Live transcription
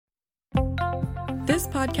This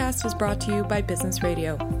podcast is brought to you by Business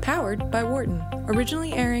Radio, powered by Wharton,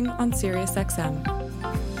 originally airing on SiriusXM.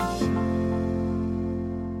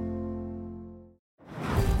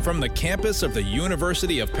 From the campus of the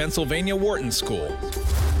University of Pennsylvania Wharton School.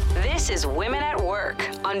 This is Women at Work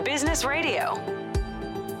on Business Radio.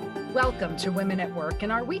 Welcome to Women at Work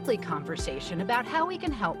and our weekly conversation about how we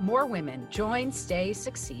can help more women join, stay,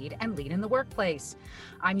 succeed, and lead in the workplace.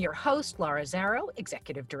 I'm your host, Laura Zarrow,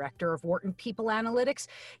 Executive Director of Wharton People Analytics,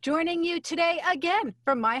 joining you today again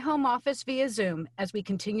from my home office via Zoom as we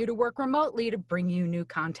continue to work remotely to bring you new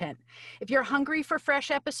content. If you're hungry for fresh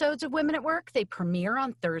episodes of Women at Work, they premiere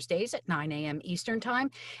on Thursdays at 9 a.m. Eastern Time,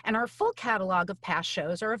 and our full catalog of past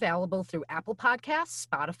shows are available through Apple Podcasts,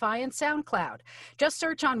 Spotify, and SoundCloud. Just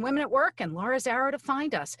search on Women at Work and Laura Zarrow to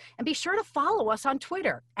find us, and be sure to follow us on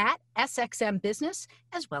Twitter at SXM Business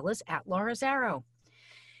as well as at Laura Zarrow.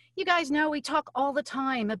 You guys know we talk all the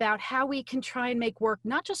time about how we can try and make work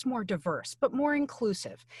not just more diverse, but more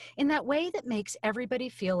inclusive in that way that makes everybody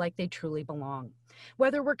feel like they truly belong.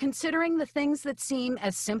 Whether we're considering the things that seem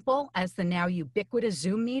as simple as the now ubiquitous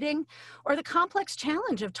Zoom meeting, or the complex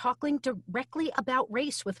challenge of talking directly about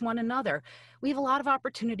race with one another, we have a lot of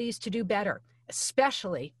opportunities to do better,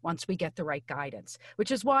 especially once we get the right guidance,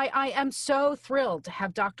 which is why I am so thrilled to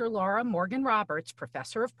have Dr. Laura Morgan Roberts,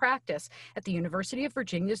 Professor of Practice at the University of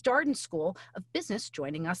Virginia's Darden School of Business,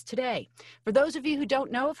 joining us today. For those of you who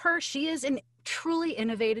don't know of her, she is an truly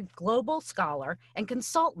innovative global scholar and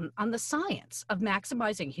consultant on the science of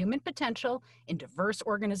maximizing human potential in diverse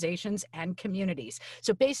organizations and communities.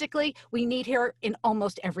 So basically, we need her in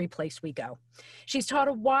almost every place we go. She's taught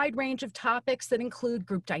a wide range of topics that include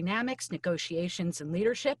group dynamics, negotiations, and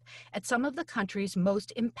leadership at some of the country's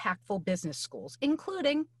most impactful business schools,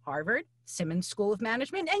 including Harvard, Simmons School of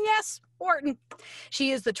Management, and yes, Wharton.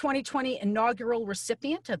 She is the 2020 inaugural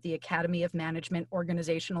recipient of the Academy of Management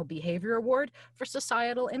Organizational Behavior Award for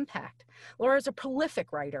Societal Impact. Laura is a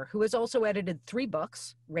prolific writer who has also edited 3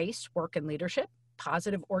 books, Race, Work, and Leadership,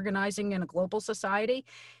 Positive Organizing in a Global Society,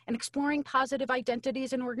 and Exploring Positive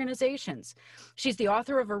Identities in Organizations. She's the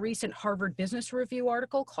author of a recent Harvard Business Review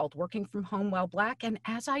article called Working from Home While Black, and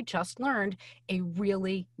as I just learned, a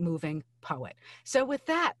really moving poet. So with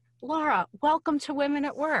that, Laura, welcome to Women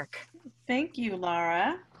at Work. Thank you,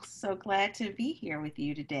 Laura. So glad to be here with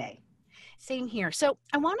you today. Same here. So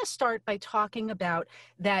I want to start by talking about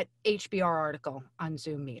that HBR article on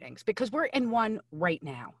Zoom meetings, because we're in one right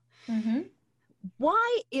now. Mm-hmm.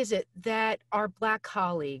 Why is it that our Black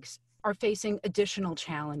colleagues are facing additional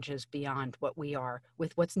challenges beyond what we are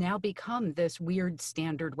with what's now become this weird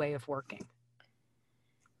standard way of working?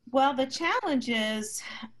 Well, the challenges,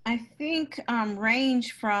 I think,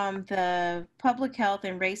 range from the public health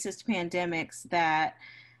and racist pandemics that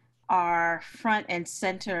are front and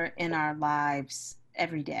center in our lives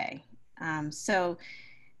every day. So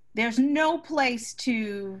there's no place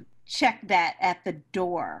to check that at the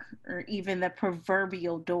door, or even the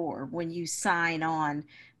proverbial door, when you sign on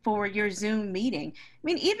for your Zoom meeting. I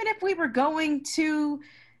mean, even if we were going to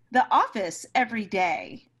the office every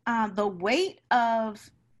day, the weight of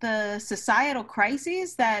the societal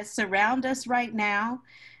crises that surround us right now,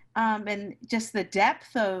 and just the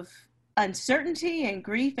depth of uncertainty and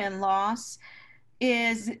grief and loss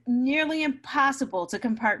is nearly impossible to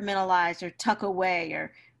compartmentalize or tuck away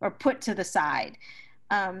or put to the side.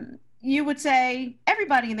 You would say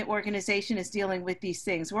everybody in the organization is dealing with these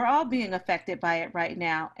things. We're all being affected by it right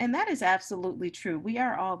now. And that is absolutely true. We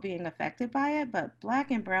are all being affected by it, but Black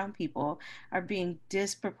and brown people are being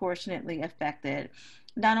disproportionately affected,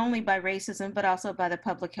 not only by racism, but also by the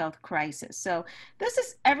public health crisis. So this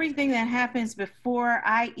is everything that happens before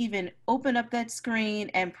I even open up that screen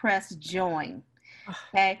and press join.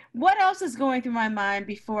 Okay. What else is going through my mind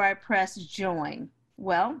before I press join?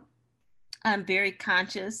 Well, I'm very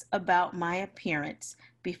conscious about my appearance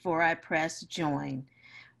before I press join.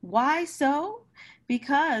 Why so?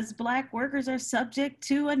 Because Black workers are subject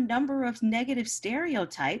to a number of negative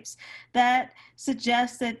stereotypes that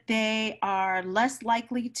suggest that they are less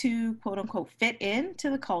likely to, quote unquote, fit into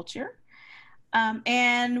the culture.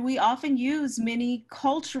 And we often use many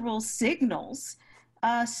cultural signals,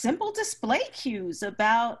 simple display cues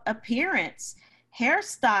about appearance,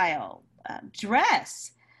 hairstyle,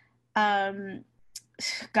 dress,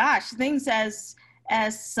 things as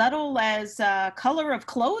subtle as color of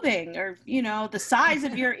clothing, or, the size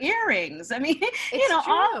of your earrings. I mean,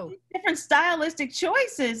 all these different stylistic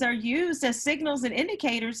choices are used as signals and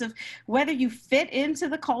indicators of whether you fit into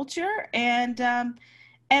the culture. And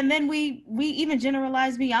then we even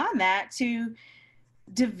generalize beyond that to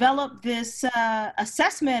develop this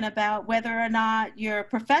assessment about whether or not you're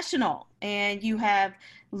professional and you have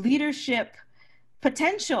leadership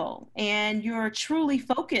potential and you're truly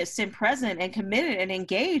focused and present and committed and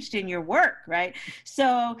engaged in your work, right?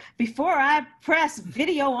 So before I press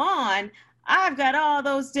video on, I've got all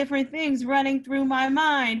those different things running through my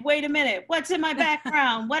mind. Wait a minute, what's in my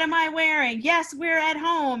background? What am I wearing? Yes, we're at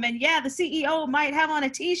home. And yeah, the CEO might have on a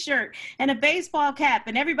t-shirt and a baseball cap,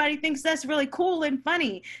 and everybody thinks that's really cool and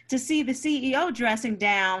funny to see the CEO dressing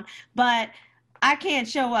down, but I can't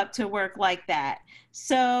show up to work like that.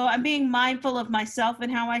 So I'm being mindful of myself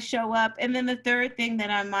and how I show up. And then the third thing that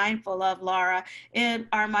I'm mindful of, Laura,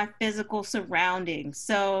 are my physical surroundings.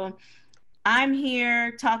 So I'm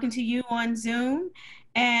here talking to you on Zoom,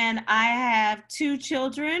 and I have 2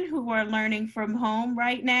 children who are learning from home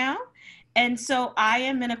right now. And so I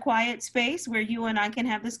am in a quiet space where you and I can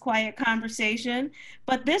have this quiet conversation,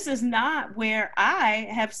 but this is not where I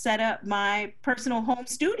have set up my personal home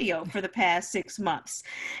studio for the past 6 months.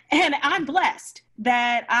 And I'm blessed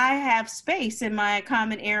that I have space in my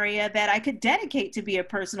common area that I could dedicate to be a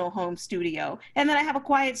personal home studio. And then I have a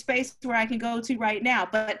quiet space where I can go to right now.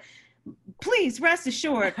 But please rest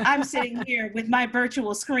assured, I'm sitting here with my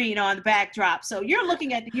virtual screen on the backdrop. So you're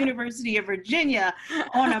looking at the University of Virginia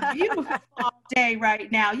on a beautiful day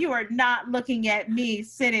right now. You are not looking at me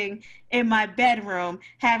sitting in my bedroom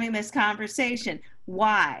having this conversation.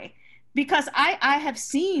 Why? Because I have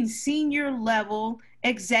seen senior level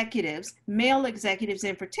executives, male executives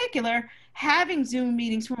in particular, having Zoom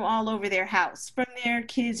meetings from all over their house, from their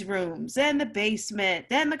kids' rooms and the basement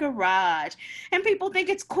and the garage. And people think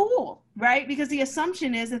it's cool, right? Because the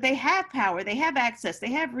assumption is that they have power, they have access,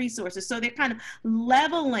 they have resources. So they're kind of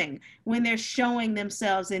leveling when they're showing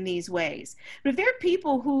themselves in these ways. But if there are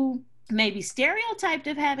people who may be stereotyped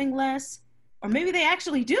of having less, or maybe they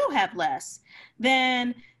actually do have less,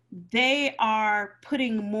 then they are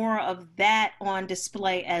putting more of that on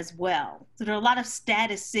display as well. So there are a lot of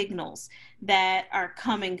status signals that are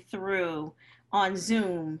coming through on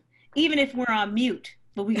Zoom, even if we're on mute.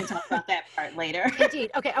 But we can talk about that part later.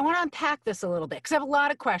 Indeed. Okay, I want to unpack this a little bit because I have a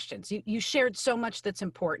lot of questions. You shared so much that's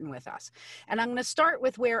important with us. And I'm going to start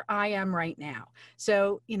with where I am right now.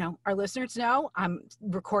 So, our listeners know I'm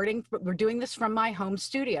recording, we're doing this from my home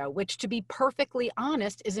studio, which, to be perfectly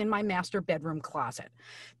honest, is in my master bedroom closet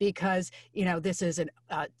because, this is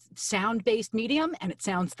a sound-based medium and it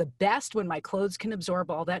sounds the best when my clothes can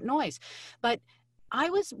absorb all that noise. But I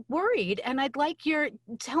was worried, and I'd like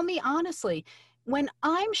tell me honestly, when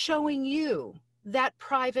I'm showing you that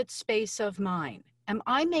private space of mine, am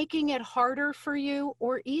I making it harder for you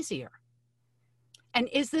or easier? And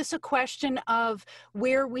is this a question of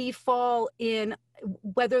where we fall in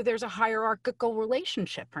whether there's a hierarchical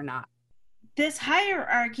relationship or not? This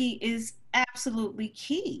hierarchy is absolutely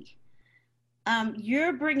key.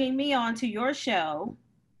 You're bringing me onto your show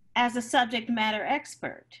as a subject matter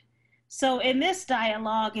expert. So in this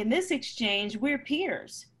dialogue, in this exchange, we're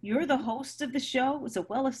peers. You're the host of the show. It's a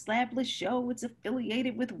well-established show. It's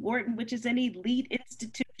affiliated with Wharton, which is an elite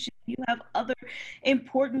institution. You have other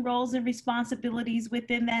important roles and responsibilities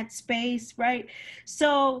within that space, right?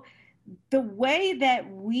 So the way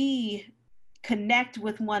that we connect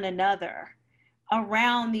with one another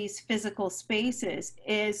around these physical spaces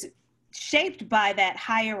is shaped by that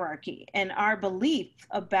hierarchy and our belief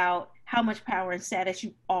about how much power and status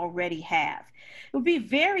you already have. It would be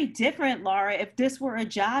very different, Laura, if this were a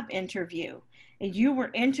job interview and you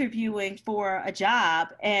were interviewing for a job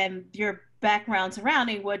and your background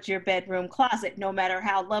surrounding was your bedroom closet, no matter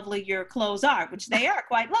how lovely your clothes are, which they are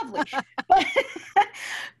quite lovely.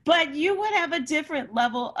 But you would have a different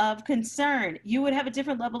level of concern. You would have a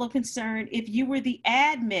different level of concern if you were the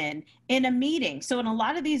admin in a meeting. So in a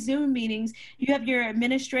lot of these Zoom meetings, you have your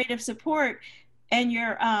administrative support and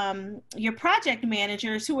your project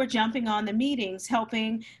managers who are jumping on the meetings,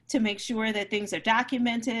 helping to make sure that things are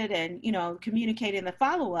documented and, communicating the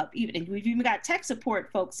follow-up. And we've even got tech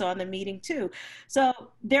support folks on the meeting too. So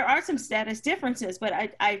there are some status differences, but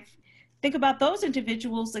I think about those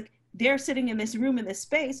individuals, like they're sitting in this room, in this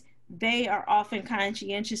space, they are often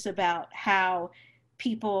conscientious about how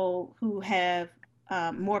people who have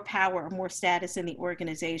more power or more status in the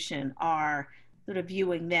organization are sort of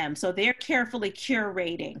viewing them. So they're carefully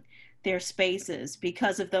curating their spaces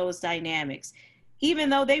because of those dynamics, even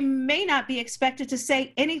though they may not be expected to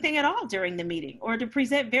say anything at all during the meeting or to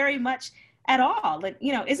present very much at all. Like,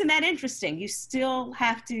 isn't that interesting? You still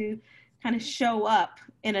have to kind of show up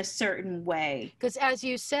in a certain way. Because as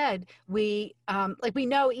you said, we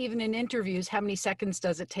know even in interviews, how many seconds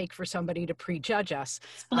does it take for somebody to prejudge us?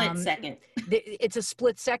 Split second. It's a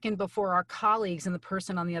split second before our colleagues and the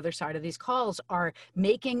person on the other side of these calls are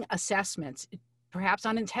making assessments, perhaps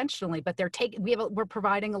unintentionally, but we're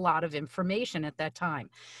providing a lot of information at that time.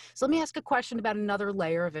 So let me ask a question about another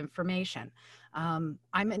layer of information. I'm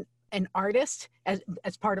an artist as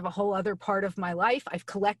part of a whole other part of my life. I've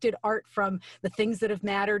collected art from the things that have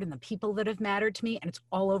mattered and the people that have mattered to me, and it's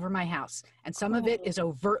all over my house. And some of it is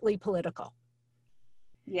overtly political.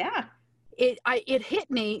 Yeah. It hit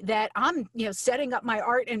me that I'm, setting up my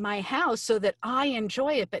art in my house so that I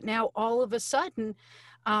enjoy it. But now all of a sudden,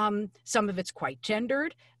 some of it's quite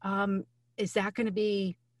gendered. Is that going to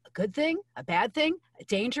be a good thing, a bad thing, a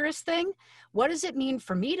dangerous thing? What does it mean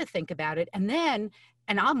for me to think about it?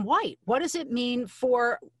 And I'm white. What does it mean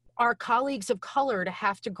for our colleagues of color to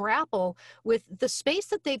have to grapple with the space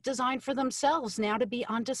that they've designed for themselves now to be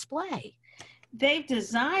on display? They've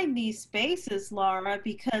designed these spaces, Laura,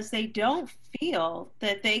 because they don't feel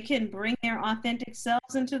that they can bring their authentic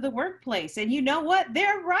selves into the workplace. And you know what?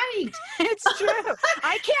 They're right. It's true.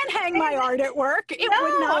 I can't hang my art at work. It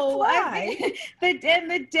would not fly.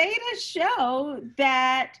 And the data show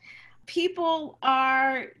that people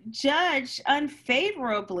are judged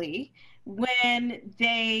unfavorably when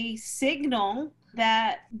they signal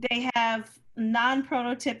that they have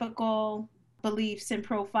non-prototypical beliefs and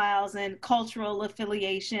profiles and cultural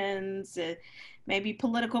affiliations, maybe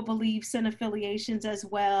political beliefs and affiliations as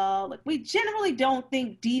well. We generally don't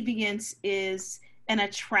think deviance is an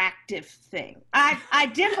attractive thing.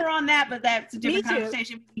 I differ on that, but that's a different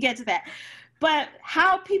conversation. We can get to that. But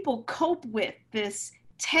how people cope with this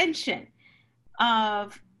tension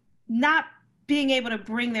of not being able to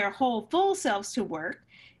bring their whole full selves to work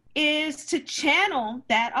is to channel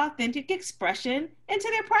that authentic expression into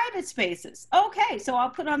their private spaces. Okay, so I'll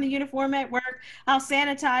put on the uniform at work, I'll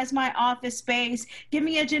sanitize my office space, give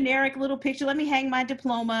me a generic little picture, let me hang my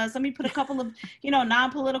diplomas, let me put a couple of,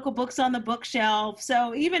 non-political books on the bookshelf.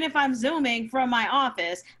 So even if I'm Zooming from my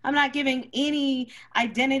office, I'm not giving any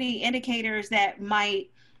identity indicators that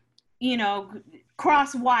might,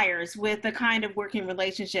 cross wires with the kind of working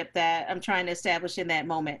relationship that I'm trying to establish in that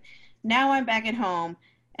moment. Now I'm back at home,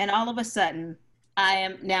 and all of a sudden, I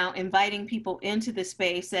am now inviting people into the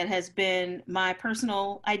space that has been my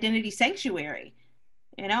personal identity sanctuary,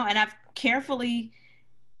 and I've carefully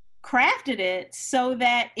crafted it so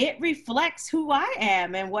that it reflects who I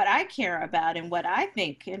am and what I care about and what I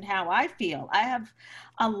think and how I feel. I have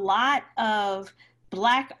a lot of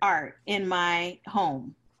Black art in my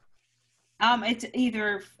home. It's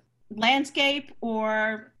either landscape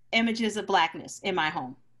or images of Blackness in my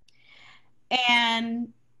home. And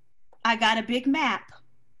I got a big map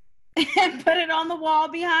and put it on the wall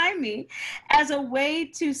behind me as a way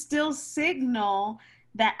to still signal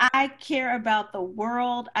that I care about the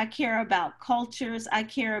world, I care about cultures, I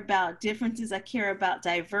care about differences, I care about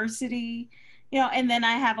diversity, and then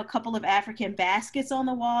I have a couple of African baskets on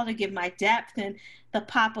the wall to give my depth and the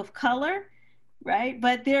pop of color, right?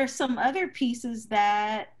 But there are some other pieces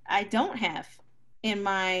that I don't have in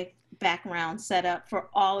my background set up for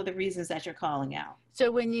all of the reasons that you're calling out. So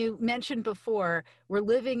when you mentioned before, we're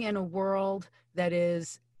living in a world that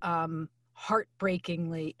is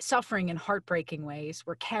heartbreakingly suffering in heartbreaking ways.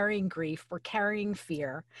 We're carrying grief, we're carrying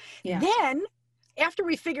fear. Yeah. Then after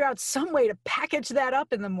we figure out some way to package that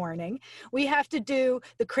up in the morning, we have to do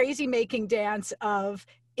the crazy making dance of,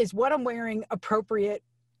 is what I'm wearing appropriate,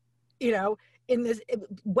 in this,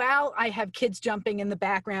 while I have kids jumping in the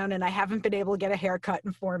background and I haven't been able to get a haircut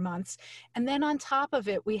in 4 months. And then on top of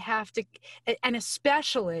it, we have to, and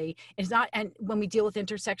especially and when we deal with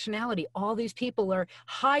intersectionality, all these people are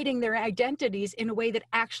hiding their identities in a way that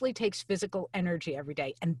actually takes physical energy every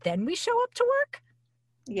day. And then we show up to work?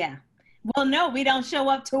 Yeah. Well, no, we don't show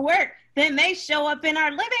up to work. Then they show up in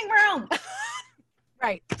our living room.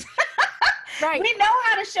 Right. Right. We know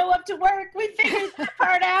how to show up to work. We figured that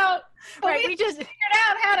part out. Right. We just figured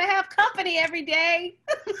out how to have company every day.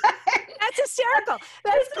 That's hysterical.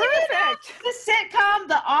 That's perfect. The sitcom,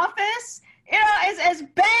 The Office, as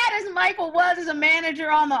bad as Michael was as a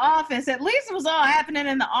manager on The Office, at least it was all happening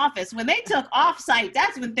in the office. When they took offsite,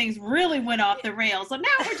 that's when things really went off the rails. So now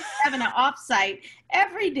we're just having an offsite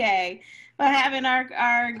every day, but having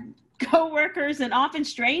our coworkers and often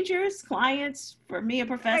strangers, clients, for me, a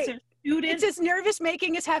professor. Right. Students. It's as nervous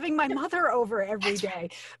making as having my mother over every day.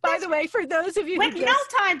 By the way, for those of you with no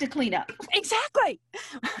time to clean up. Exactly.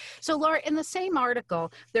 So Laura, in the same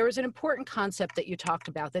article, there was an important concept that you talked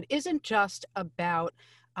about that isn't just about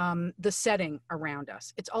the setting around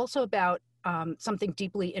us. It's also about something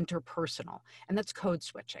deeply interpersonal, and that's code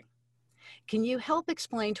switching. Can you help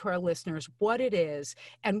explain to our listeners what it is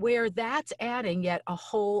and where that's adding yet a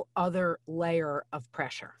whole other layer of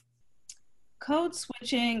pressure? Code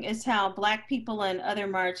switching is how Black people and other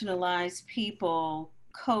marginalized people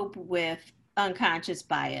cope with unconscious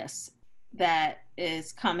bias that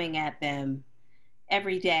is coming at them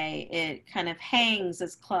every day. It kind of hangs,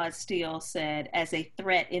 as Claude Steele said, as a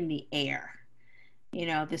threat in the air. You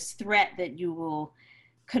know, this threat that you will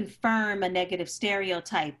confirm a negative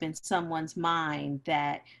stereotype in someone's mind,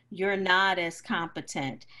 that you're not as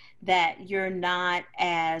competent, that you're not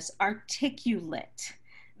as articulate,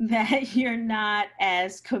 that you're not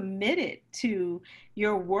as committed to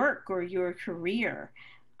your work or your career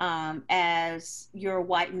as your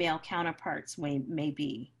white male counterparts may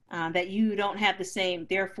be. That you don't have the same,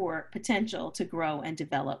 therefore, potential to grow and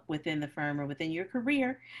develop within the firm or within your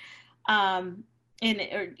career. Or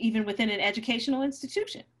even within an educational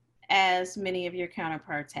institution, as many of your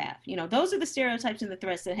counterparts have. You know, those are the stereotypes and the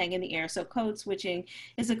threats that hang in the air. So code switching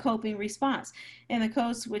is a coping response. And the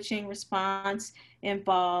code switching response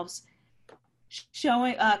involves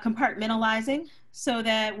compartmentalizing, so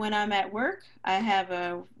that when I'm at work, I have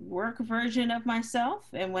a work version of myself.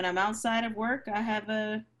 And when I'm outside of work, I have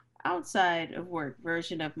a outside of work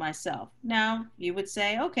version of myself. Now, you would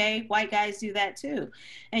say, okay, white guys do that too.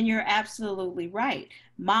 And you're absolutely right.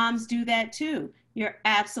 Moms do that too. You're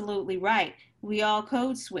absolutely right. We all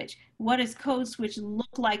code switch. What does code switch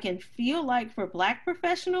look like and feel like for Black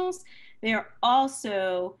professionals? They're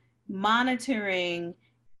also monitoring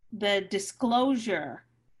the disclosure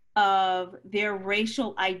of their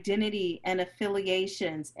racial identity and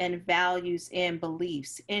affiliations and values and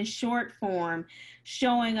beliefs. In short form,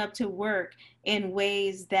 showing up to work in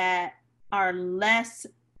ways that are less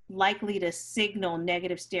likely to signal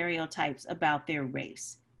negative stereotypes about their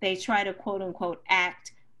race. They try to, quote unquote,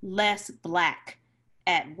 act less Black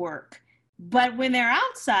at work. But when they're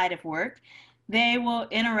outside of work, they will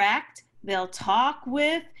interact, they'll talk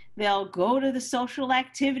with, they'll go to the social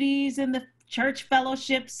activities and the church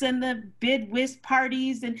fellowships and the bid whist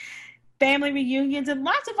parties and family reunions and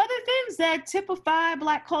lots of other things that typify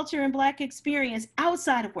Black culture and Black experience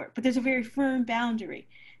outside of work. But there's a very firm boundary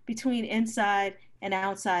between inside and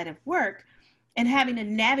outside of work, and having to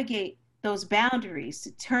navigate those boundaries,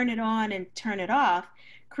 to turn it on and turn it off,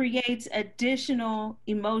 creates additional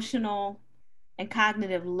emotional and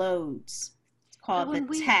cognitive loads. It's called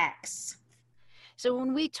the tax. So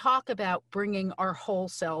when we talk about bringing our whole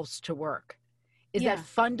selves to work, is that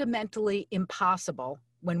fundamentally impossible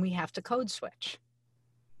when we have to code switch?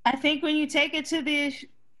 I think when you take it to the,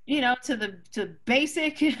 to the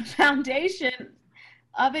basic foundation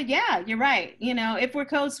of it, yeah, you're right. You know, if we're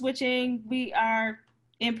code switching, we are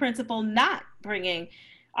in principle not bringing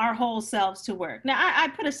our whole selves to work. Now, I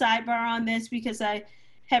put a sidebar on this because I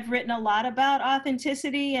have written a lot about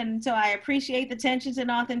authenticity, and so I appreciate the tensions in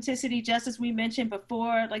authenticity, just as we mentioned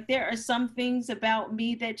before. Like, there are some things about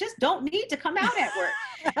me that just don't need to come out at work.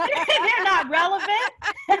 They're not relevant.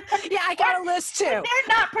 Yeah, I got a list too. They're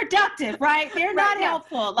not productive, right? They're not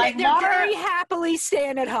helpful. Like, they're very happily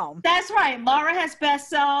staying at home. That's right. Laura has best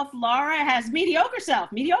self. Laura has mediocre self.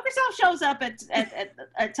 Mediocre self shows up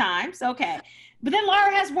at times. Okay. But then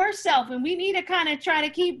Laura has worse self, and we need to kind of try to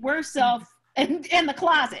keep worse self in the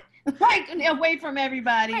closet, like away from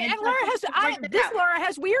everybody. Right, and Laura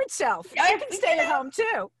has weird self. She can stay at home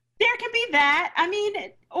too. There can be that. I mean,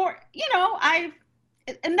 or,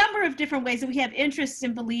 a number of different ways that we have interests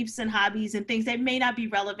and beliefs and hobbies and things that may not be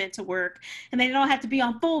relevant to work, and they don't have to be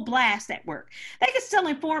on full blast at work. They can still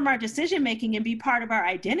inform our decision making and be part of our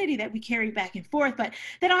identity that we carry back and forth, but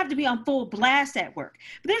they don't have to be on full blast at work.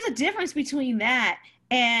 But there's a difference between that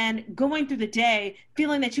and going through the day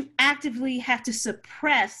feeling that you actively have to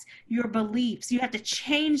suppress your beliefs. You have to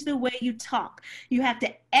change the way you talk. You have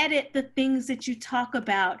to edit the things that you talk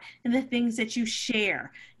about and the things that you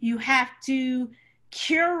share. You have to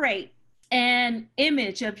curate an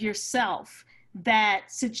image of yourself that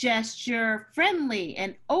suggests you're friendly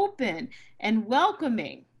and open and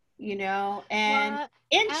welcoming, and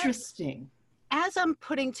interesting. As I'm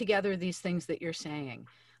putting together these things that you're saying,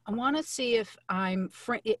 I want to see if and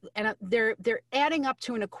they're adding up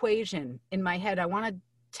to an equation in my head. I want to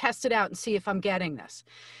test it out and see if I'm getting this.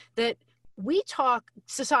 That we talk,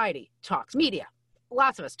 society talks, media,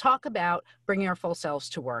 lots of us talk about bringing our full selves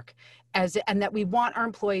to work, and that we want our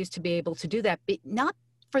employees to be able to do that, but not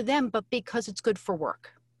for them, but because it's good for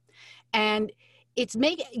work. And it's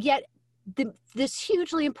this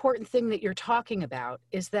hugely important thing that you're talking about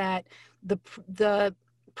is that the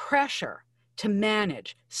pressure to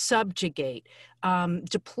manage, subjugate,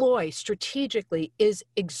 deploy strategically is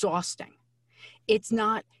exhausting.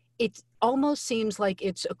 It almost seems like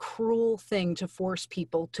it's a cruel thing to force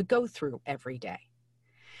people to go through every day.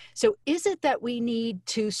 So is it that we need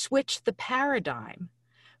to switch the paradigm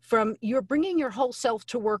from you're bringing your whole self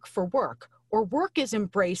to work for work, or work is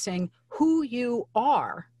embracing who you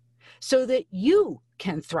are so that you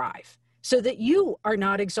can thrive, so that you are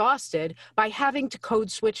not exhausted by having to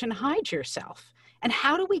code switch and hide yourself? And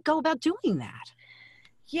how do we go about doing that?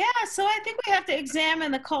 Yeah, so I think we have to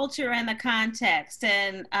examine the culture and the context,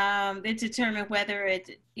 and determine whether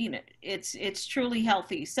it's truly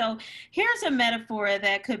healthy. So here's a metaphor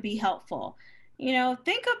that could be helpful.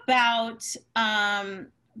 Think about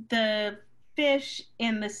the fish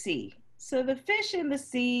in the sea. So the fish in the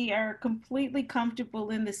sea are completely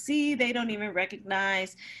comfortable in the sea. They don't even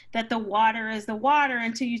recognize that the water is the water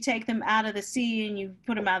until you take them out of the sea and you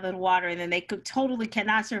put them out of the water, and then they totally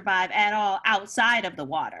cannot survive at all outside of the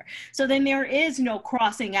water. So then there is no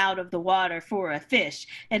crossing out of the water for a fish,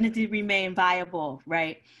 and it did remain viable,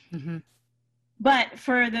 right? Mm-hmm. But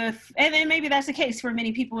and then maybe that's the case for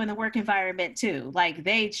many people in the work environment too. Like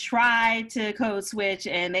they try to code switch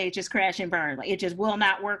and they just crash and burn. Like it just will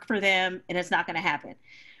not work for them, and it's not going to happen.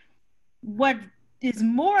 What is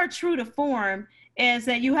more true to form is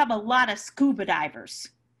that you have a lot of scuba divers.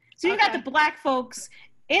 So you got the Black folks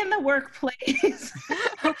in the workplace. This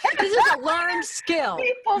is a learned skill.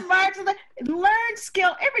 People learned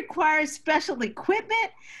skill. It requires special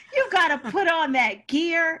equipment. You got to put on that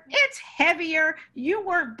gear. It's heavier. You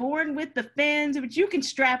weren't born with the fins, but you can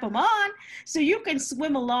strap them on so you can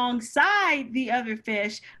swim alongside the other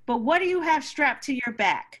fish. But what do you have strapped to your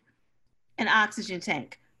back? An oxygen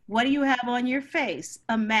tank. What do you have on your face?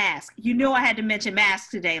 A mask. I had to mention masks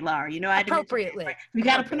today, Laura. I had to appropriately. We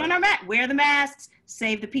got to put on our mask. Wear the masks.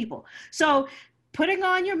 Save the people. So putting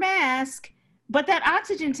on your mask, but that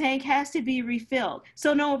oxygen tank has to be refilled.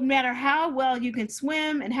 So no matter how well you can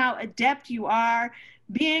swim and how adept you are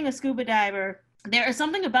being a scuba diver, there is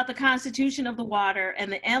something about the constitution of the water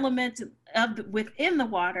and the elements within the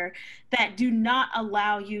water that do not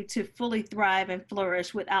allow you to fully thrive and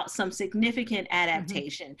flourish without some significant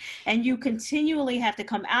adaptation. Mm-hmm. And you continually have to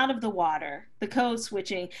come out of the water, the code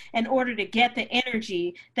switching, in order to get the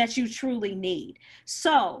energy that you truly need.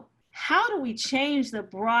 So how do we change the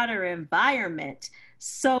broader environment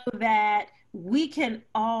so that we can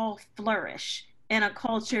all flourish in a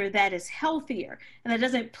culture that is healthier and that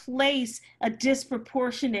doesn't place a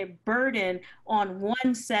disproportionate burden on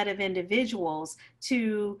one set of individuals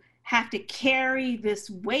to have to carry this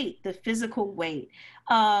weight, the physical weight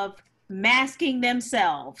of masking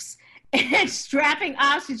themselves and strapping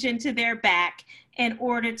oxygen to their back in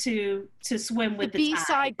order to swim with the tide. Be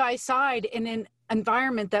side by side in an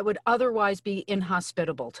environment that would otherwise be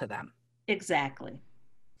inhospitable to them. Exactly.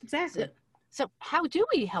 So how do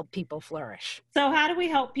we help people flourish? So how do we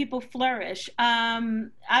help people flourish?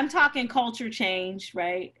 I'm talking culture change,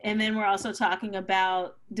 right? And then we're also talking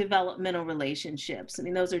about developmental relationships. I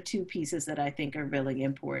mean, those are two pieces that I think are really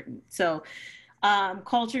important. So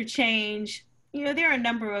culture change, there are a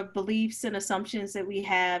number of beliefs and assumptions that we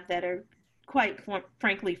have that are quite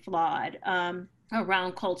frankly flawed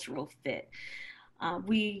around cultural fit.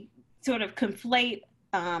 We sort of conflate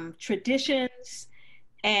traditions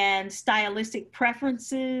and stylistic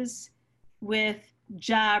preferences with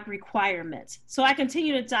job requirements. So I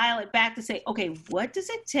continue to dial it back to say, okay, what does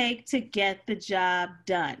it take to get the job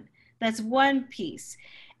done? That's one piece.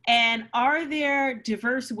 And are there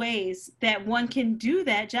diverse ways that one can do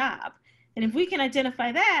that job? And if we can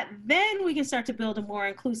identify that, then we can start to build a more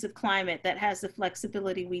inclusive climate that has the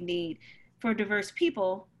flexibility we need for diverse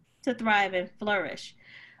people to thrive and flourish.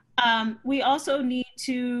 We also need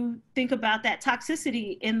to think about that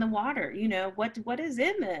toxicity in the water. What is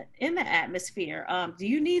in the atmosphere? Do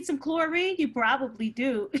you need some chlorine? You probably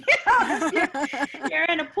do. You're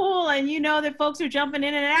in a pool and you know that folks are jumping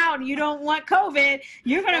in and out and you don't want COVID.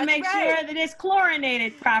 You're going to make sure that it's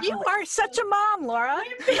chlorinated properly. You are such a mom, Laura.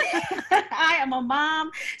 I am a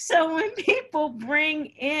mom. So when people bring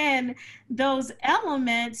in those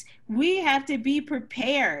elements, we have to be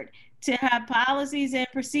prepared to have policies and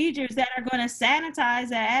procedures that are going to sanitize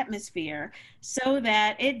the atmosphere so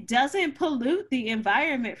that it doesn't pollute the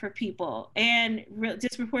environment for people and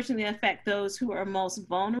disproportionately affect those who are most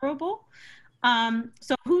vulnerable.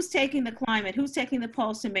 So who's taking the climate? Who's taking the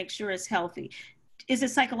pulse to make sure it's healthy? Is it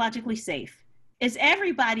psychologically safe? Is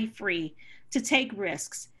everybody free to take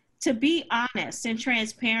risks, to be honest and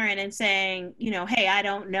transparent and saying, hey, I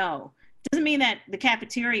don't know? Doesn't mean that the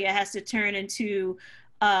cafeteria has to turn into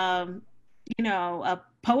a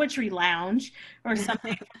poetry lounge or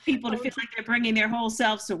something for people to feel like they're bringing their whole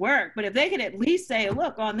selves to work. But if they could at least say,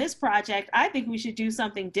 look, on this project, I think we should do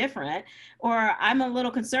something different, or I'm a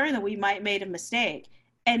little concerned that we might made a mistake,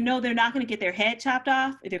 and no, they're not going to get their head chopped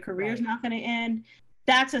off, their career's not going to end.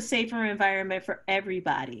 That's a safer environment for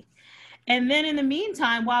everybody. And then in the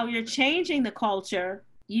meantime, while you're changing the culture,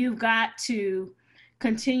 you've got to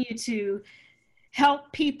continue to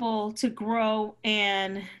help people to grow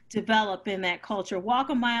and develop in that culture. Walk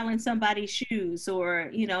a mile in somebody's shoes,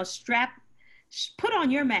 or, put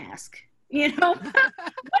on your mask.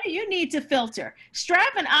 What do you need to filter?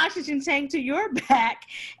 Strap an oxygen tank to your back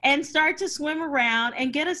and start to swim around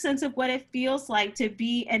and get a sense of what it feels like to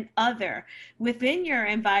be an other within your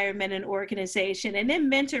environment and organization, and then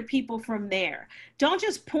mentor people from there. Don't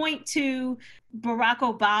just point to Barack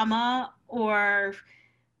Obama or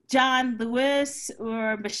John Lewis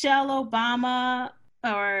or Michelle Obama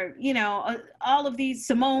or, all of these,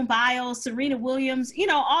 Simone Biles, Serena Williams,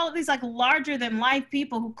 all of these like larger than life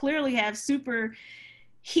people who clearly have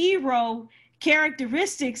superhero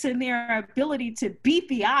characteristics in their ability to beat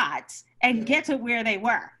the odds and get to where they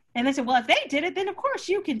were. And they said, well, if they did it, then of course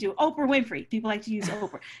you can do it. Oprah Winfrey. People like to use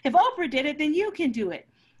Oprah. If Oprah did it, then you can do it.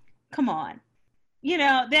 Come on.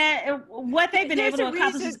 That what they've been able to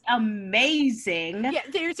accomplish is amazing. Yeah,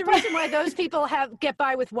 there's a reason why those people get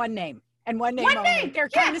by with one name and one name only. They're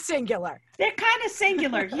kind of singular. They're kind of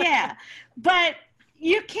singular, yeah. But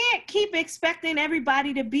you can't keep expecting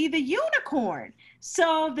everybody to be the unicorn.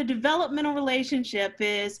 So the developmental relationship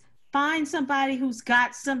is find somebody who's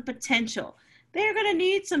got some potential. They're going to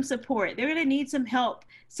need some support. They're going to need some help,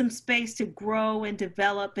 some space to grow and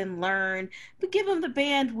develop and learn, but give them the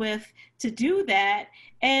bandwidth to do that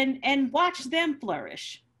and watch them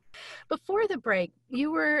flourish. Before the break,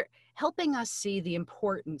 you were helping us see the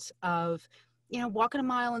importance of, walking a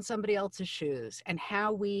mile in somebody else's shoes and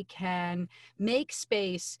how we can make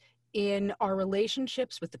space in our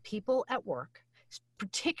relationships with the people at work,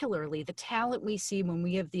 particularly the talent we see when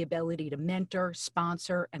we have the ability to mentor,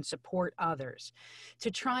 sponsor, and support others, to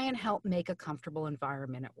try and help make a comfortable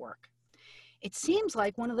environment at work. It seems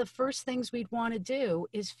like one of the first things we'd want to do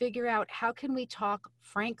is figure out how can we talk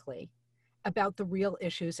frankly about the real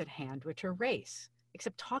issues at hand, which are race.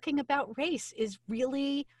 Except talking about race is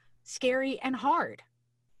really scary and hard.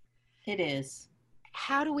 It is.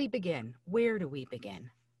 How do we begin? Where do we begin?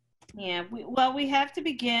 Yeah, we have to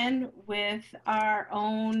begin with our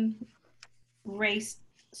own race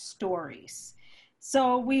stories.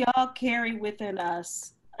 So we all carry within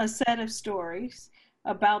us a set of stories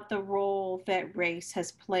about the role that race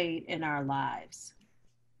has played in our lives.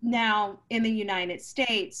 Now, in the United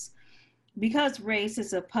States, because race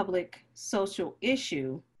is a public social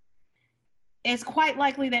issue, it's quite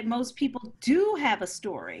likely that most people do have a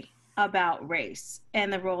story about race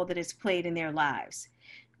and the role that it's played in their lives.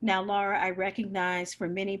 Now, Laura, I recognize for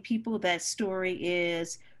many people that story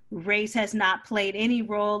is race has not played any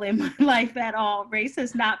role in my life at all. Race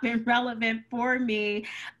has not been relevant for me.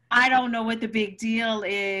 I don't know what the big deal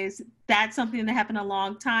is. That's something that happened a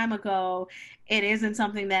long time ago. It isn't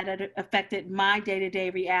something that affected my day-to-day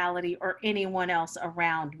reality or anyone else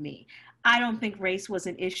around me. I don't think race was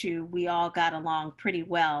an issue. We all got along pretty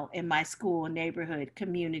well in my school, neighborhood,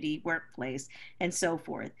 community, workplace, and so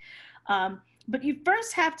forth. But you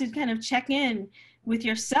first have to kind of check in with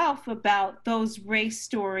yourself about those race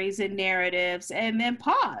stories and narratives, and then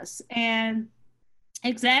pause and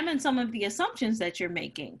examine some of the assumptions that you're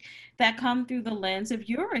making that come through the lens of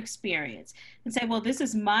your experience and say, well, this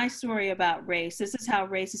is my story about race. This is how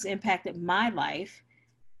race has impacted my life.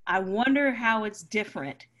 I wonder how it's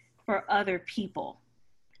different for other people.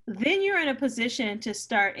 Then you're in a position to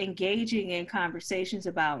start engaging in conversations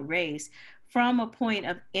about race from a point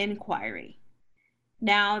of inquiry.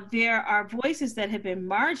 Now, there are voices that have been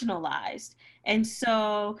marginalized. And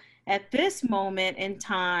so at this moment in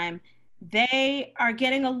time, they are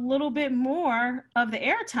getting a little bit more of the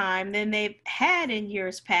airtime than they've had in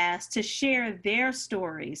years past to share their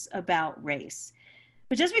stories about race.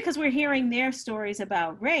 But just because we're hearing their stories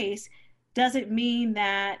about race doesn't mean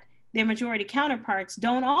that their majority counterparts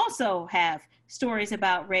don't also have stories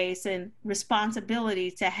about race and responsibility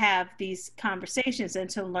to have these conversations and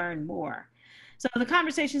to learn more. So the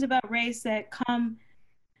conversations about race that come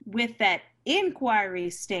with that inquiry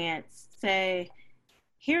stance say,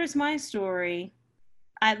 here's my story.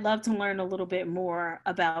 I'd love to learn a little bit more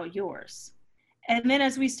about yours. And then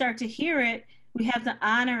as we start to hear it, we have to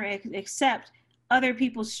honor and accept other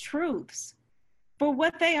people's truths for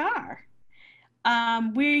what they are.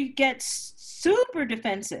 We get super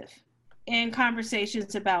defensive in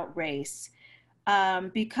conversations about race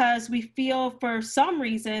because we feel for some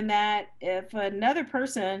reason that if another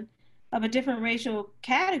person of a different racial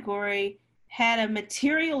category had a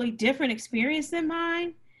materially different experience than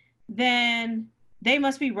mine, then they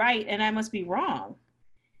must be right and I must be wrong.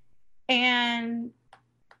 And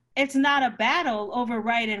it's not a battle over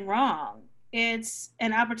right and wrong. It's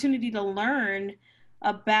an opportunity to learn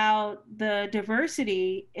about the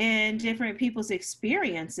diversity in different people's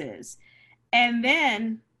experiences. And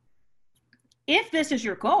then, if this is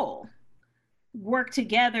your goal, work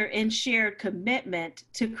together in shared commitment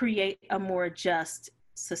to create a more just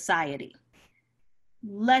society.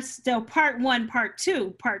 Let's do part one, part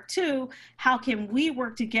two. Part two, how can we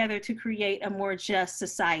work together to create a more just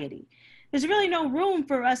society? There's really no room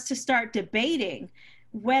for us to start debating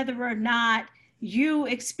whether or not you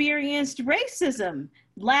experienced racism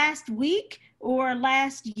last week or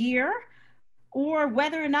last year, or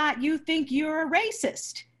whether or not you think you're a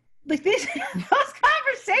racist. Like those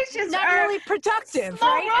conversations not are really productive,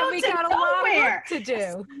 right? And we got a lot of work to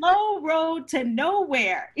do. Slow road to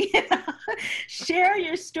nowhere. You know? Share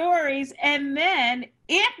your stories, and then,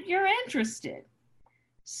 if you're interested,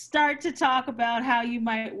 start to talk about how you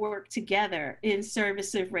might work together in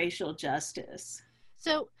service of racial justice.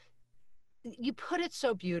 So you put it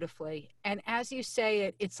so beautifully, and as you say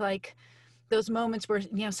it, it's like those moments where,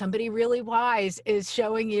 you know, somebody really wise is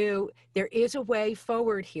showing you there is a way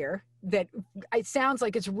forward here that it sounds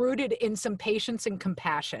like it's rooted in some patience and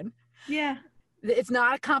compassion. Yeah. It's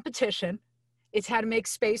not a competition. It's how to make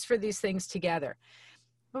space for these things together.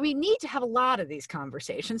 But we need to have a lot of these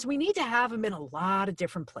conversations. We need to have them in a lot of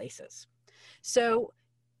different places. So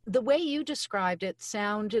the way you described it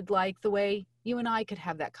sounded like the way you and I could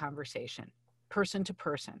have that conversation, person to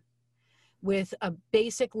person, with a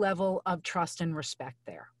basic level of trust and respect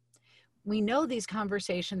there. We know these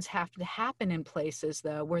conversations have to happen in places,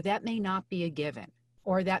 though, where that may not be a given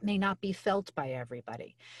or that may not be felt by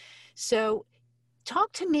everybody. So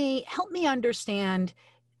talk to me, help me understand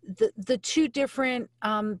the two different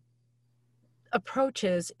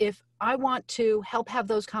approaches if I want to help have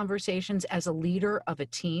those conversations as a leader of a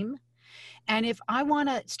team, and if I want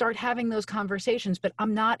to start having those conversations, but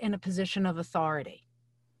I'm not in a position of authority.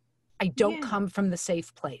 I don't come from the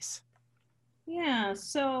safe place. Yeah,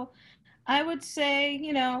 so I would say,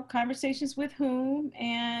 you know, conversations with whom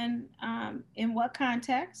and in what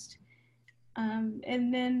context. And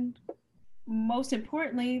then most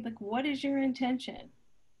importantly, like, what is your intention?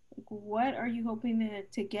 Like, what are you hoping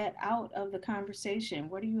to get out of the conversation?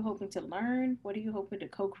 What are you hoping to learn? What are you hoping to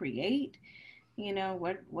co-create? You know,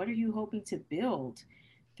 what are you hoping to build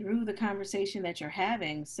through the conversation that you're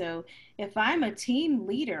having? So if I'm a team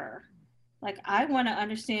leader, like, I want to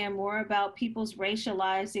understand more about people's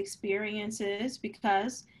racialized experiences,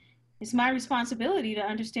 because it's my responsibility to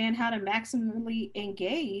understand how to maximally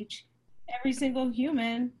engage every single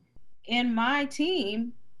human in my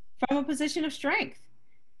team from a position of strength,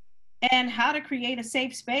 and how to create a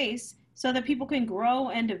safe space so that people can grow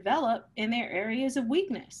and develop in their areas of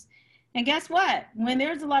weakness. And guess what? When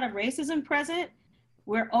there's a lot of racism present,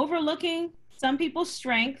 we're overlooking some people's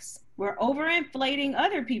strengths, we're overinflating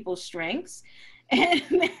other people's strengths, and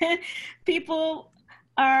then people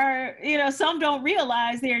are, you know, some don't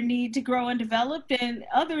realize their need to grow and develop, and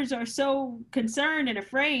others are so concerned and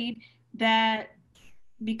afraid that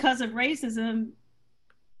because of racism,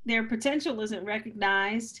 their potential isn't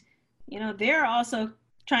recognized. You know, they're also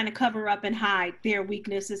trying to cover up and hide their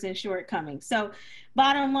weaknesses and shortcomings. So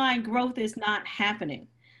bottom line, growth is not happening.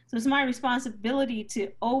 So it's my responsibility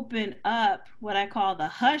to open up what I call the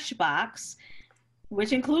hush box,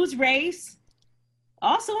 which includes race,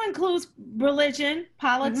 also includes religion,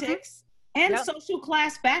 politics, and social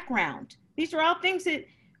class background. These are all things that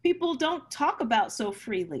people don't talk about so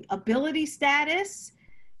freely. Ability status,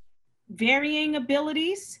 varying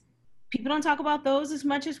abilities. People don't talk about those as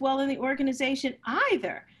much as well in the organization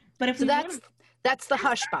either. But if that's the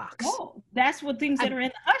hush box. Oh, that's what things that are in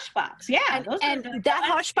the hush box. Yeah. And that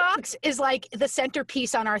hush box is like the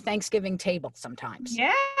centerpiece on our Thanksgiving table sometimes.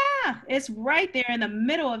 Yeah. It's right there in the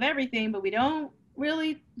middle of everything, but we don't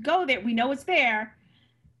really go there. We know it's there,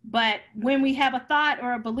 but when we have a thought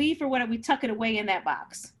or a belief or whatever, we tuck it away in that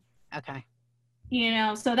box. Okay. You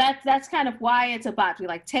know, so that's kind of why it's a box. We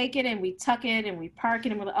like take it and we tuck it and we park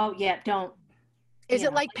it and we're like, oh yeah, don't. Is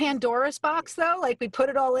it like Pandora's box though? Like we put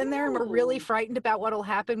it all in there and we're really frightened about what'll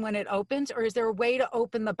happen when it opens? Or is there a way to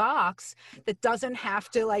open the box that doesn't have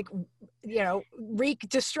to, like, you know, wreak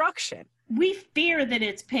destruction? We fear that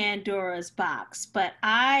it's Pandora's box, but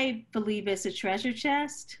I believe it's a treasure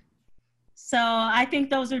chest. So I think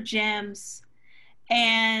those are gems.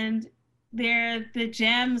 And They're the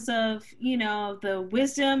gems of, the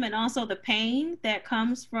wisdom and also the pain that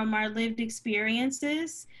comes from our lived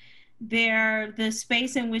experiences. They're the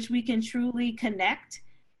space in which we can truly connect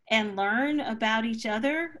and learn about each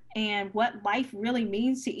other and what life really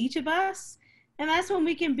means to each of us. And that's when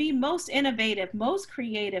we can be most innovative, most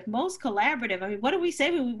creative, most collaborative. I mean, what do we say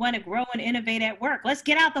when we want to grow and innovate at work? Let's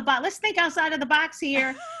get out the box. Let's think outside of the box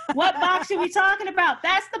here. What box are we talking about?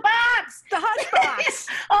 That's the box. The hush box.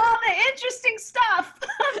 All the interesting stuff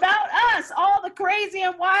about us, all the crazy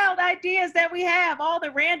and wild ideas that we have, all the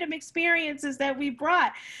random experiences that we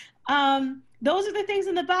brought. Those are the things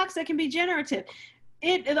in the box that can be generative.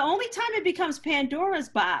 The only time it becomes Pandora's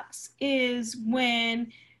box is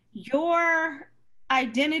when your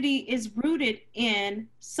identity is rooted in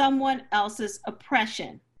someone else's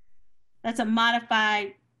oppression. That's a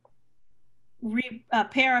modified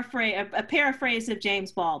paraphrase of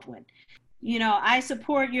James Baldwin. I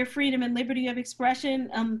support your freedom and liberty of expression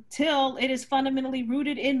until it is fundamentally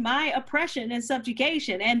rooted in my oppression and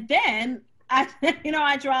subjugation. And then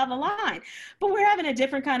I draw the line. But we're having a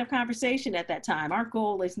different kind of conversation at that time. Our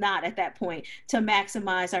goal is not at that point to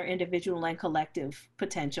maximize our individual and collective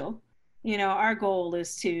potential. Our goal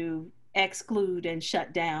is to exclude and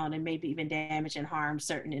shut down and maybe even damage and harm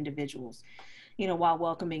certain individuals, while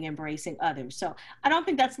welcoming, embracing others. So I don't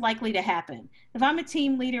think that's likely to happen. If I'm a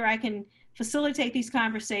team leader, I can facilitate these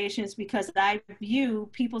conversations because I view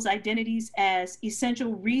people's identities as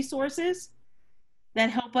essential resources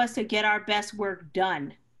that help us to get our best work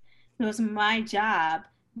done. It was my job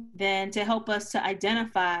then to help us to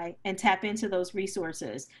identify and tap into those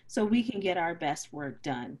resources so we can get our best work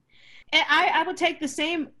done. And I would take the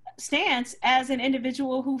same stance as an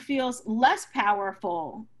individual who feels less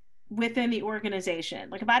powerful within the organization.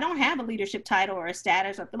 Like if I don't have a leadership title or a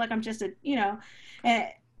status, I feel like I'm just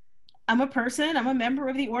I'm a person, I'm a member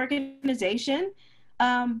of the organization,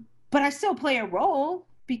 but I still play a role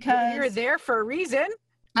because you're there for a reason.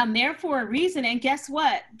 I'm there for a reason. And guess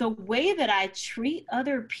what? The way that I treat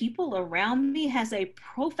other people around me has a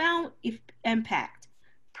profound impact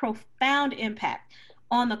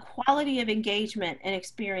on the quality of engagement and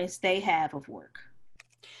experience they have of work.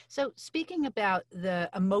 So speaking about the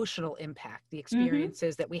emotional impact, the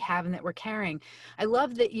experiences that we have and that we're carrying, I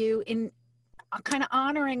love that you, in kind of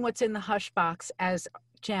honoring what's in the hush box as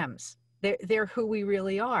gems, they're who we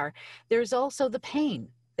really are. There's also the pain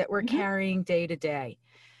that we're carrying day to day.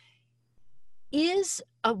 Is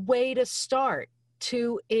a way to start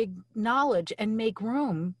to acknowledge and make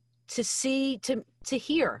room to see, to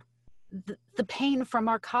hear the pain from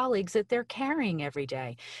our colleagues that they're carrying every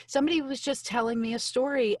day. Somebody was just telling me a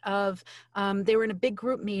story of they were in a big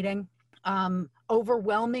group meeting,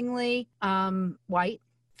 overwhelmingly white,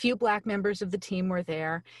 few Black members of the team were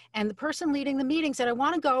there, and the person leading the meeting said, I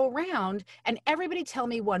want to go around and everybody tell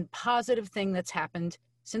me one positive thing that's happened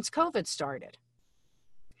since COVID started.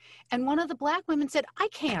 And one of the Black women said, I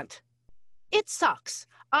can't. It sucks.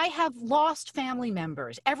 I have lost family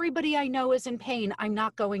members. Everybody I know is in pain. I'm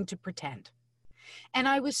not going to pretend. And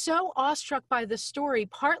I was so awestruck by the story,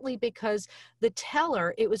 partly because the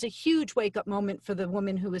teller, it was a huge wake-up moment for the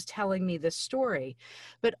woman who was telling me this story,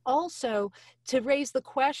 but also to raise the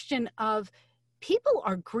question of people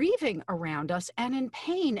are grieving around us and in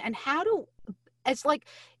pain. And it's like,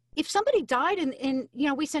 if somebody died in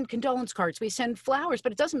we send condolence cards, we send flowers,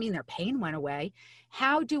 but it doesn't mean their pain went away.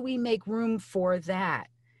 How do we make room for that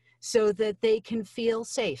so that they can feel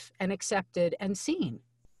safe and accepted and seen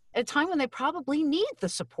at a time when they probably need the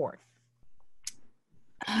support?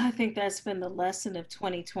 I think that's been the lesson of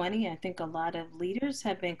 2020. I think a lot of leaders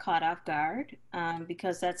have been caught off guard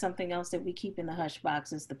because that's something else that we keep in the hush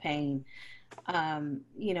box is the pain.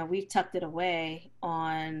 We've tucked it away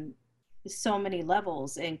on so many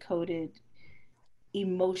levels and coded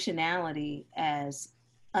emotionality as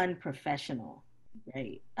unprofessional,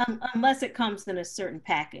 right? Unless it comes in a certain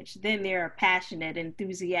package, then they're a passionate,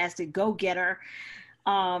 enthusiastic go-getter.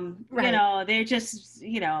 Right. They just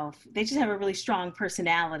have a really strong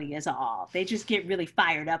personality as all. They just get really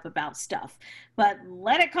fired up about stuff. But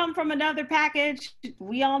let it come from another package.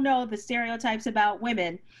 We all know the stereotypes about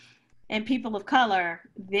women and people of color.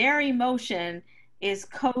 Their emotion is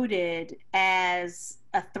coded as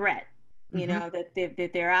a threat,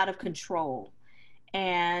 that they're out of control,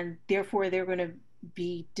 and therefore they're going to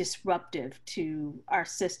be disruptive to our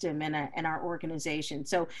system and our organization.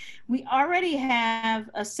 So we already have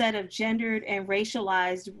a set of gendered and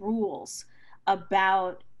racialized rules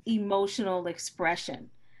about emotional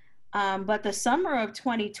expression. But the summer of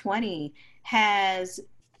 2020 has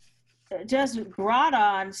just brought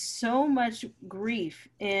on so much grief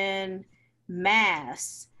in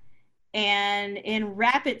mass and in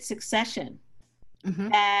rapid succession,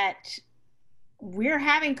 that we're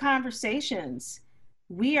having conversations.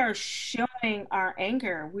 We are showing our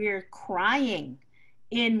anger. We're crying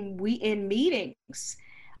in meetings.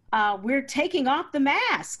 We're taking off the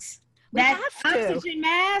masks. That oxygen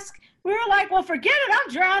mask, we were like, well, forget it.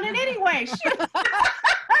 I'm drowning anyway.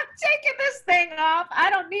 I'm taking this thing off. I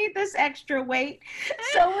don't need this extra weight.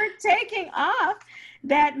 So we're taking off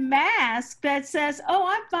that mask that says, oh,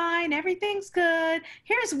 I'm fine. Everything's good.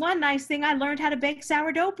 Here's one nice thing. I learned how to bake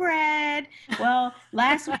sourdough bread. Well,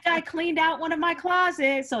 last week I cleaned out one of my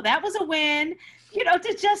closets. So that was a win,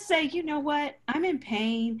 to just say, you know what? I'm in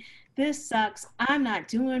pain. This sucks. I'm not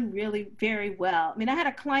doing really very well. I mean, I had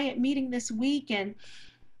a client meeting this week, and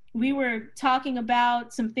we were talking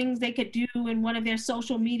about some things they could do in one of their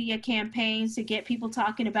social media campaigns to get people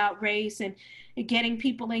talking about race and getting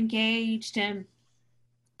people engaged. And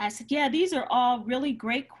I said, yeah, these are all really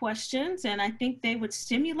great questions, and I think they would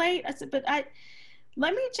stimulate. I said, but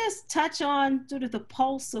let me just touch on sort of the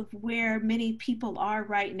pulse of where many people are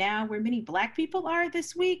right now, where many Black people are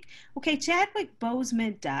this week. Okay, Chadwick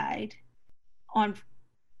Boseman died on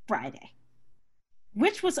Friday,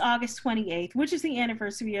 which was August 28th, which is the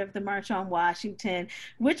anniversary of the March on Washington,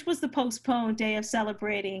 which was the postponed day of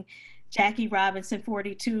celebrating Jackie Robinson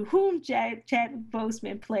 42, whom Chadwick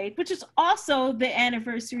Boseman played, which is also the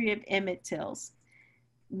anniversary of Emmett Till's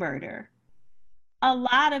murder. A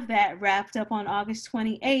lot of that wrapped up on August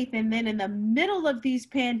 28th. And then in the middle of these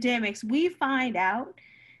pandemics, we find out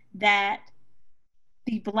that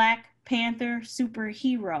the Black Panther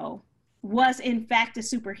superhero was in fact a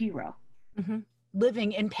superhero.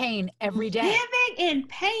 Living in pain every day. Living in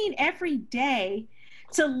pain every day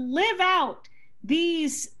to live out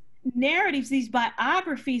these narratives, these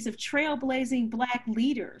biographies of trailblazing Black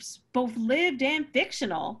leaders, both lived and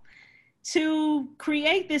fictional, to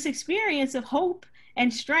create this experience of hope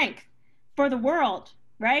and strength for the world,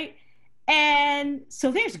 right? And so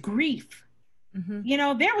there's grief.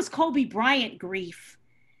 There was Kobe Bryant grief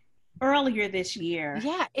earlier this year.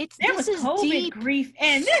 Yeah, there was COVID grief,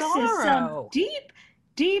 and this is some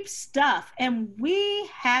deep stuff, and we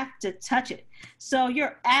have to touch it. So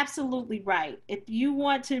you're absolutely right. If you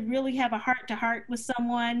want to really have a heart-to-heart with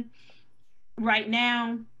someone right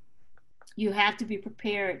now, you have to be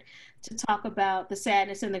prepared to talk about the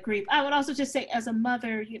sadness and the grief. I would also just say, as a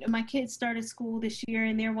mother, my kids started school this year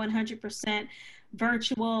and they're 100%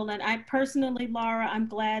 virtual. And I personally, Laura, I'm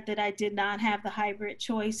glad that I did not have the hybrid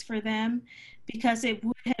choice for them, because it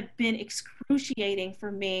would have been excruciating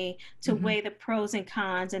for me to weigh the pros and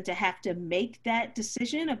cons and to have to make that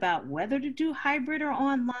decision about whether to do hybrid or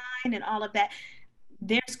online and all of that.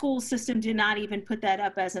 Their school system did not even put that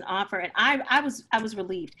up as an offer. And I was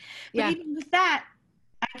relieved. But even with that,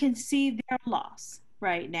 I can see their loss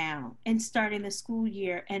right now in starting the school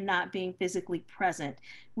year and not being physically present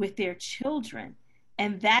with their children.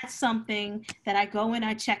 And that's something that I go and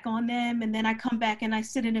I check on them, and then I come back and I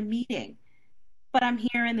sit in a meeting. But I'm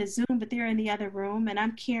here in the Zoom, but they're in the other room, and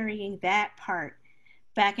I'm carrying that part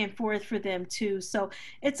back and forth for them too. So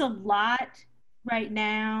it's a lot right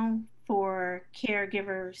now for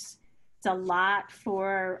caregivers. It's a lot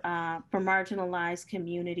for marginalized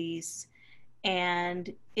communities.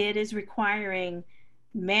 And it is requiring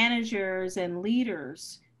managers and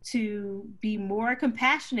leaders to be more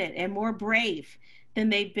compassionate and more brave than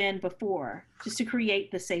they've been before, just to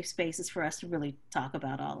create the safe spaces for us to really talk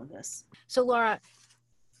about all of this. So Laura,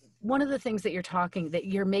 one of the things that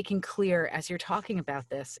you're making clear as you're talking about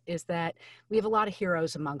this is that we have a lot of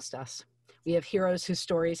heroes amongst us. We have heroes whose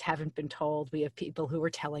stories haven't been told. We have people who are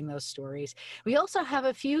telling those stories. We also have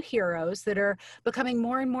a few heroes that are becoming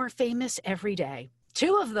more and more famous every day.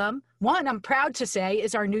 Two of them, one I'm proud to say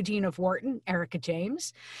is our new Dean of Wharton, Erica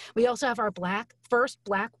James. We also have our first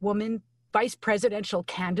Black woman vice presidential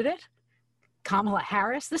candidate, Kamala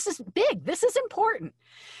Harris. This is big. This is important.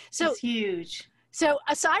 So it's huge. So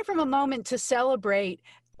aside from a moment to celebrate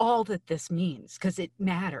all that this means, because it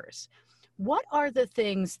matters, what are the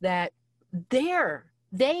things that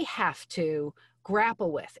they have to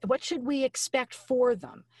grapple with? What should we expect for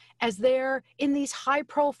them as they're in these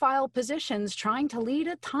high-profile positions trying to lead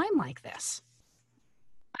a time like this?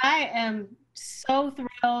 I am so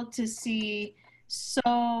thrilled to see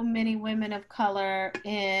so many women of color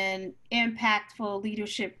in impactful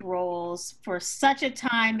leadership roles for such a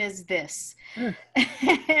time as this.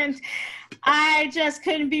 And I just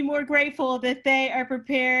couldn't be more grateful that they are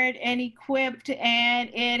prepared and equipped, and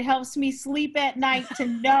it helps me sleep at night to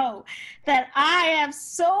know that I have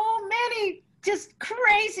so many just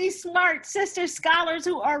crazy smart sister scholars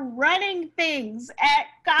who are running things at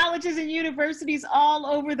colleges and universities all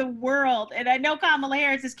over the world. And I know Kamala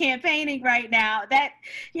Harris is campaigning right now. That,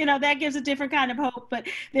 that gives a different kind of hope. But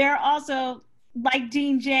there are also, like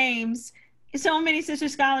Dean James, so many sister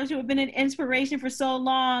scholars who have been an inspiration for so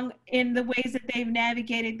long in the ways that they've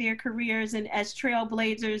navigated their careers and as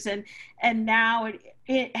trailblazers, and now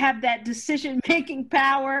it have that decision-making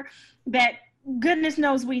power that goodness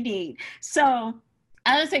knows we need. So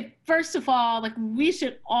I would say, first of all, like, we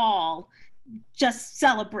should all just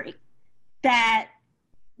celebrate that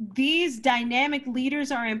these dynamic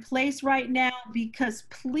leaders are in place right now, because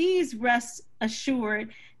please rest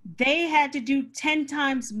assured they had to do 10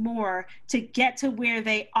 times more to get to where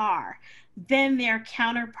they are than their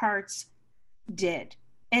counterparts did,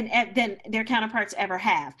 and than their counterparts ever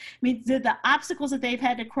have. I mean, the obstacles that they've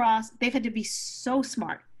had to cross, they've had to be so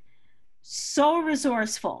smart, so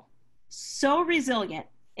resourceful, so resilient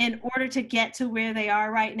in order to get to where they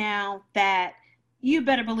are right now, that you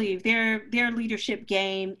better believe their leadership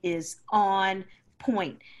game is on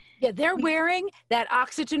point. Yeah, they're wearing that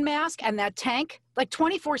oxygen mask and that tank like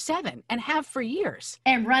 24/7 and have for years.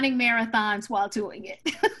 And running marathons while doing it.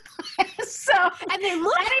 And they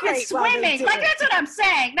look not great even swimming. Like, that's what I'm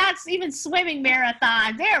saying. Not even swimming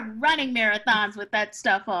marathons. They're running marathons with that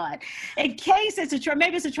stuff on. In case it's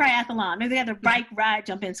maybe it's a triathlon. Maybe they have to bike, ride,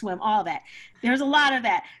 jump in, swim, all that. There's a lot of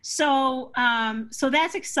that. So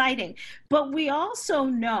that's exciting. But we also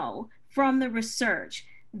know from the research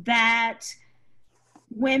that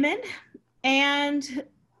women and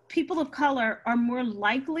people of color are more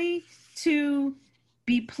likely to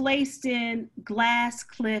be placed in glass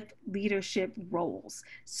cliff leadership roles.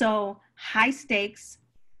 So high stakes,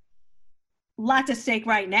 lots at stake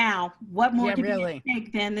right now. What more could be at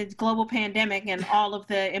stake than the global pandemic and all of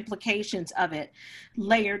the implications of it,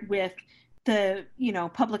 layered with the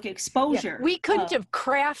public exposure. Yeah, we couldn't have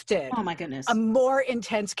crafted, oh my goodness, a more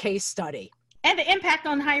intense case study. And the impact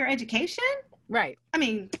on higher education. Right. I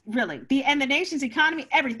mean, really, and the nation's economy,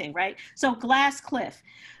 everything, right? So glass cliff,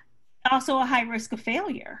 also a high risk of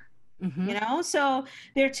failure, So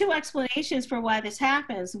there are two explanations for why this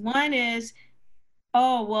happens. One is,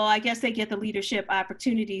 oh, well, I guess they get the leadership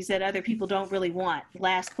opportunities that other people don't really want.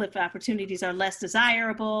 Glass cliff opportunities are less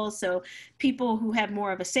desirable, so people who have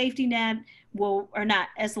more of a safety net are not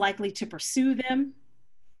as likely to pursue them.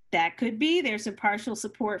 That could be. There's some partial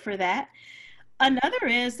support for that. Another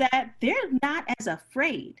is that they're not as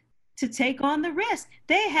afraid to take on the risk.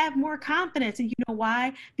 They have more confidence. And you know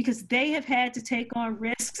why? Because they have had to take on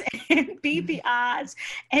risks and beat the odds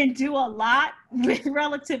and do a lot with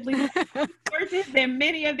relatively less resources than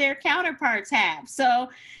many of their counterparts have. So,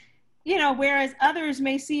 whereas others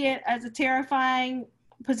may see it as a terrifying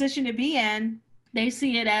position to be in, they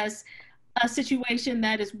see it as a situation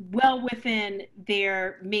that is well within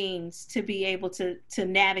their means to be able to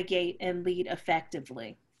navigate and lead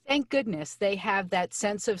effectively. Thank goodness they have that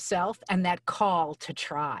sense of self and that call to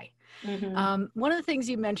try. Mm-hmm. One of the things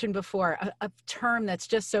you mentioned before, a term that's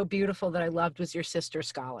just so beautiful that I loved, was your sister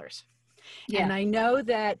scholars. Yeah. And I know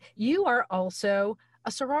that you are also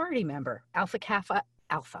a sorority member, Alpha Kappa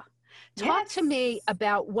Alpha. Talk to me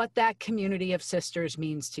about what that community of sisters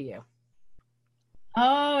means to you.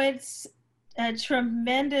 Oh, it's a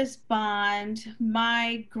tremendous bond.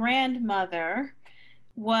 My grandmother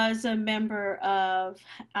was a member of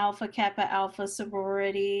Alpha Kappa Alpha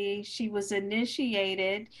sorority. She was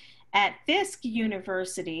initiated at Fisk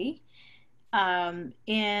University in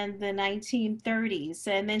the 1930s.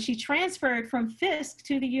 And then she transferred from Fisk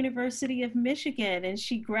to the University of Michigan, and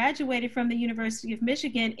she graduated from the University of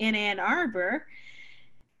Michigan in Ann Arbor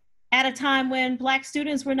at a time when Black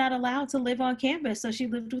students were not allowed to live on campus. So she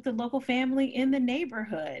lived with a local family in the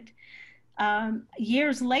neighborhood.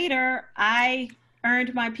 Years later, I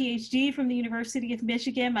earned my PhD from the University of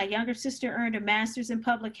Michigan. My younger sister earned a master's in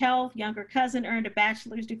public health. Younger cousin earned a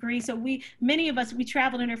bachelor's degree. So many of us, we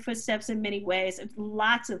traveled in her footsteps in many ways.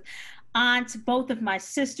 Lots of aunts. Both of my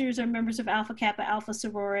sisters are members of Alpha Kappa Alpha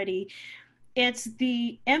sorority. It's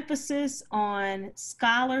the emphasis on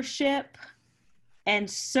scholarship and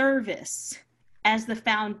service as the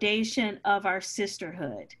foundation of our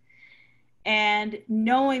sisterhood. And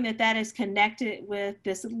knowing that that is connected with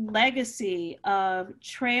this legacy of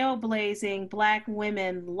trailblazing Black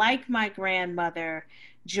women like my grandmother,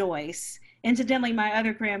 Joyce. Incidentally, my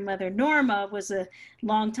other grandmother, Norma, was a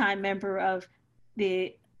longtime member of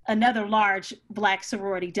another large Black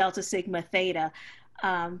sorority, Delta Sigma Theta.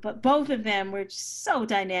 But both of them were so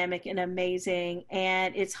dynamic and amazing,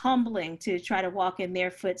 and it's humbling to try to walk in their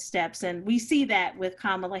footsteps. And we see that with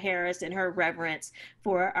Kamala Harris and her reverence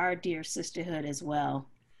for our dear sisterhood as well.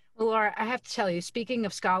 Well, Laura, I have to tell you, speaking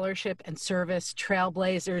of scholarship and service,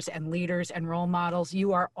 trailblazers and leaders and role models,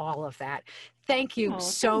 you are all of that. Thank you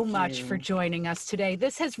so much for joining us today.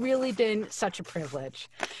 This has really been such a privilege.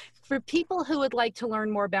 For people who would like to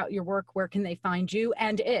learn more about your work, where can they find you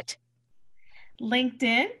and it?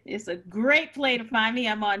 LinkedIn is a great place to find me.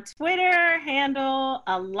 I'm on Twitter, handle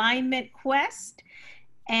Alignment Quest,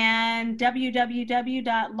 and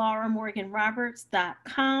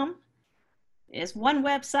www.lauramorganroberts.com is one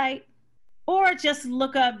website, or just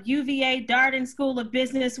look up UVA Darden School of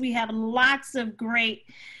Business. We have lots of great,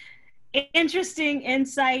 interesting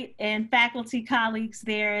insight and faculty colleagues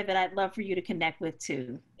there that I'd love for you to connect with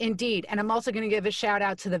too. Indeed. And I'm also going to give a shout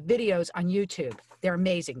out to the videos on YouTube. They're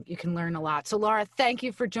amazing. You can learn a lot. So Laura, thank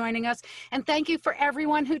you for joining us. And thank you for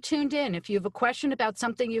everyone who tuned in. If you have a question about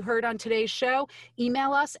something you heard on today's show,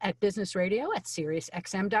 email us at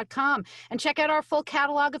businessradio@SiriusXM.com and check out our full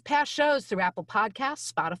catalog of past shows through Apple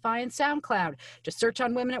Podcasts, Spotify, and SoundCloud. Just search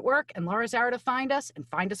on Women at Work and Laura Zarrow to find us, and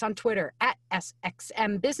find us on Twitter at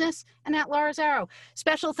SXM Business and at Laura Zarrow.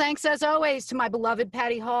 Special thanks, as always, to my beloved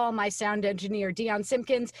Patty Hall, my sound engineer, Dion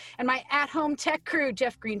Simpkins, and my at-home tech crew,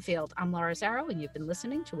 Jeff Greenfield. I'm Laura Zarrow, and you've been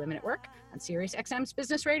listening to Women at Work on SiriusXM's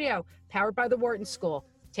Business Radio, powered by the Wharton School.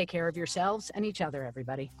 Take care of yourselves and each other,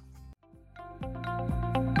 everybody.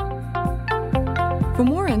 For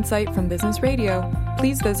more insight from Business Radio,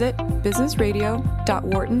 please visit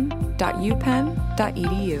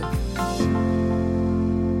businessradio.wharton.upenn.edu.